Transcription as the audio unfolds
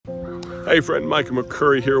Hey friend, Micah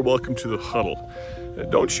McCurry here. Welcome to The Huddle.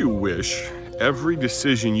 Don't you wish every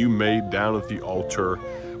decision you made down at the altar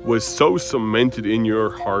was so cemented in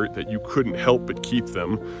your heart that you couldn't help but keep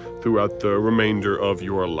them throughout the remainder of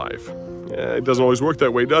your life? It doesn't always work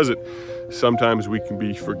that way, does it? Sometimes we can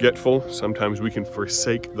be forgetful. Sometimes we can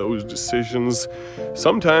forsake those decisions.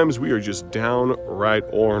 Sometimes we are just downright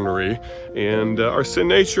ornery, and our sin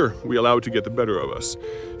nature, we allow it to get the better of us.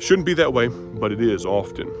 Shouldn't be that way, but it is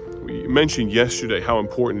often. We mentioned yesterday how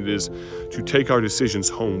important it is to take our decisions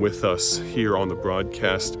home with us here on the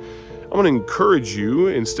broadcast. I want to encourage you,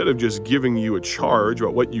 instead of just giving you a charge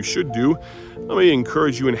about what you should do, let me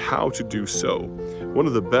encourage you in how to do so. One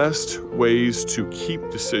of the best ways to keep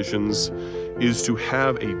decisions is to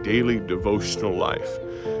have a daily devotional life.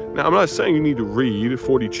 Now, I'm not saying you need to read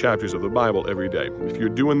 40 chapters of the Bible every day. If you're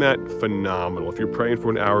doing that, phenomenal. If you're praying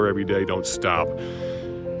for an hour every day, don't stop.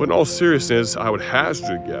 But in all seriousness, I would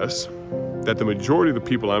hazard a guess that the majority of the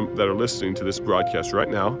people that are listening to this broadcast right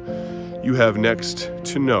now, you have next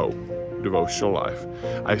to no devotional life.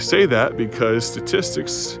 I say that because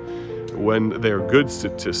statistics, when they're good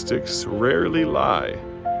statistics, rarely lie.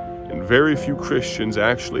 And very few Christians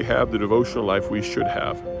actually have the devotional life we should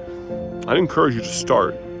have. I'd encourage you to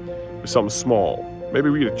start with something small. Maybe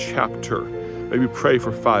read a chapter. Maybe pray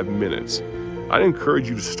for 5 minutes. I'd encourage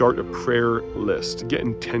you to start a prayer list. Get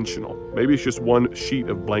intentional. Maybe it's just one sheet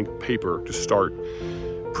of blank paper to start.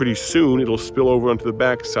 Pretty soon, it'll spill over onto the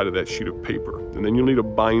back side of that sheet of paper. And then you'll need a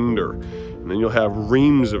binder. And then you'll have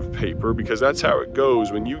reams of paper, because that's how it goes.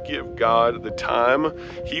 When you give God the time,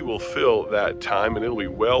 He will fill that time, and it'll be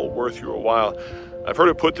well worth your while. I've heard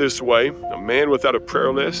it put this way: a man without a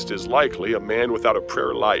prayer list is likely a man without a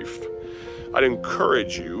prayer life. I'd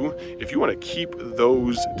encourage you, if you want to keep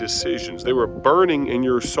those decisions, they were burning in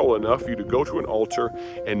your soul enough for you to go to an altar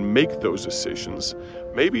and make those decisions.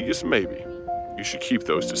 Maybe, just maybe, you should keep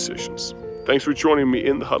those decisions. Thanks for joining me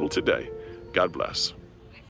in the huddle today. God bless.